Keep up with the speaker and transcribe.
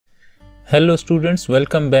Hello students,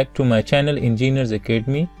 welcome back to my channel Engineers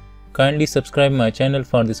Academy. Kindly subscribe my channel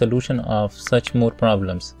for the solution of such more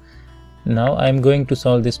problems. Now I am going to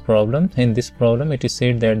solve this problem. In this problem it is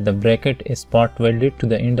said that the bracket is spot welded to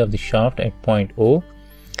the end of the shaft at point O.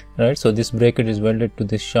 Right, so this bracket is welded to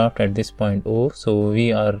this shaft at this point O. So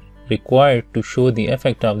we are required to show the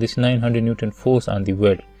effect of this 900 Newton force on the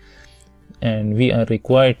weld, and we are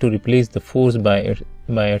required to replace the force by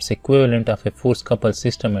its equivalent of a force coupled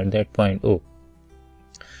system at that point O.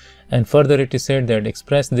 And further it is said that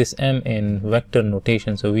express this M in vector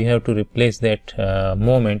notation, so we have to replace that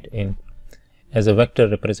moment as a vector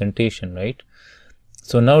representation, right?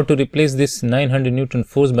 So now to replace this 900 Newton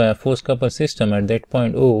force by a force coupled system at that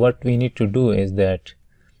point O, what we need to do is that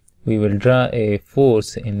we will draw a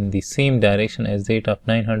force in the same direction as that of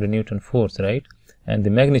 900 Newton force, right? And the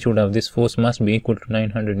magnitude of this force must be equal to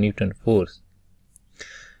 900 Newton force.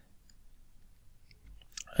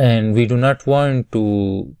 And we do not want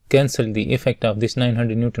to cancel the effect of this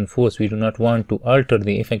 900 Newton force. We do not want to alter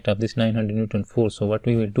the effect of this 900 Newton force. So what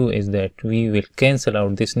we will do is that we will cancel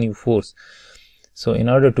out this new force. So in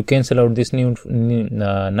order to cancel out this new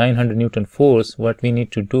 900 Newton force, what we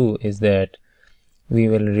need to do is that we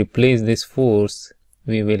will replace this force.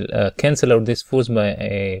 We will cancel out this force by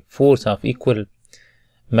a force of equal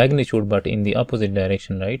magnitude but in the opposite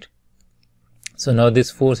direction, right? So now this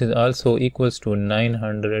force is also equals to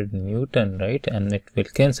 900 Newton, right? And it will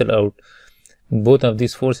cancel out, both of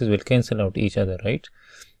these forces will cancel out each other, right?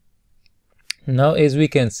 Now as we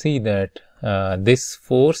can see that this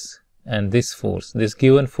force and this force, this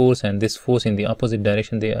given force and this force in the opposite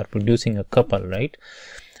direction, they are producing a couple, right?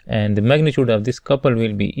 And the magnitude of this couple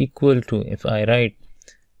will be equal to, if I write,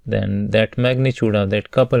 then that magnitude of that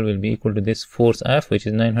couple will be equal to this force F, which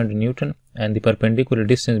is 900 Newton, and the perpendicular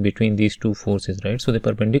distance between these two forces, right? So the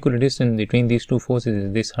perpendicular distance between these two forces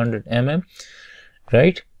is this 100 mm,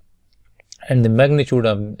 right? And the magnitude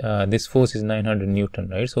of this force is 900 Newton,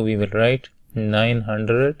 right? So we will write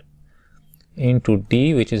 900 into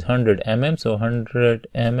D, which is 100 mm. So 100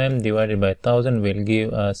 mm divided by 1000 will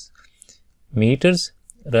give us meters,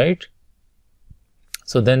 right?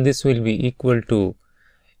 So then this will be equal to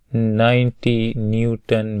 90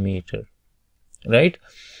 Newton meter, right?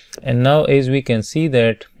 And now as we can see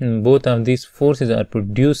that both of these forces are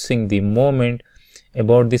producing the moment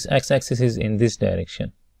about this x-axis is in this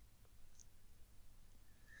direction.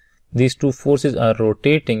 These two forces are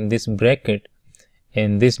rotating this bracket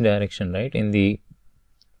in this direction, right? In the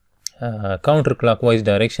counterclockwise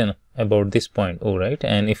direction about this point O, right?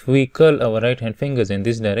 And if we curl our right hand fingers in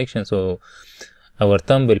this direction, so our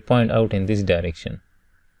thumb will point out in this direction.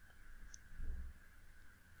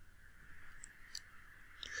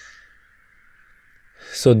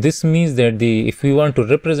 So this means that if we want to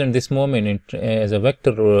represent this moment as a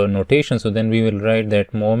vector notation, so then we will write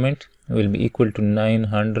that moment will be equal to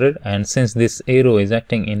 900, and since this arrow is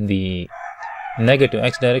acting in the negative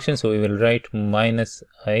x direction, so we will write minus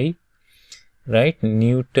I, right,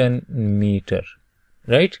 Newton meter,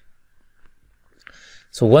 right?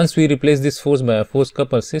 So once we replace this force by a force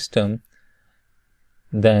coupled system,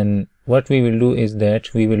 then what we will do is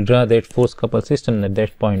that we will draw that force coupled system at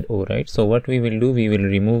that point O, right? So what we will do, we will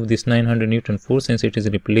remove this 900 Newton force since it is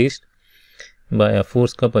replaced by a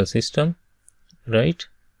force coupled system, right?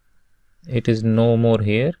 It is no more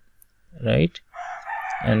here, right?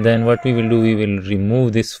 And then what we will do, we will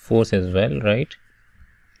remove this force as well, right?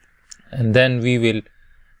 And then we will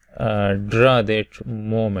draw that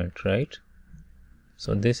moment, right?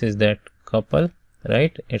 So this is that couple,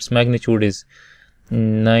 right? Its magnitude is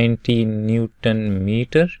 90 Newton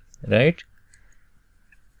meter, right?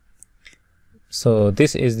 So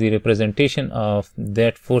this is the representation of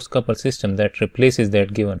that force coupled system that replaces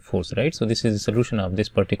that given force, right? So this is the solution of this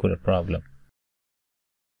particular problem.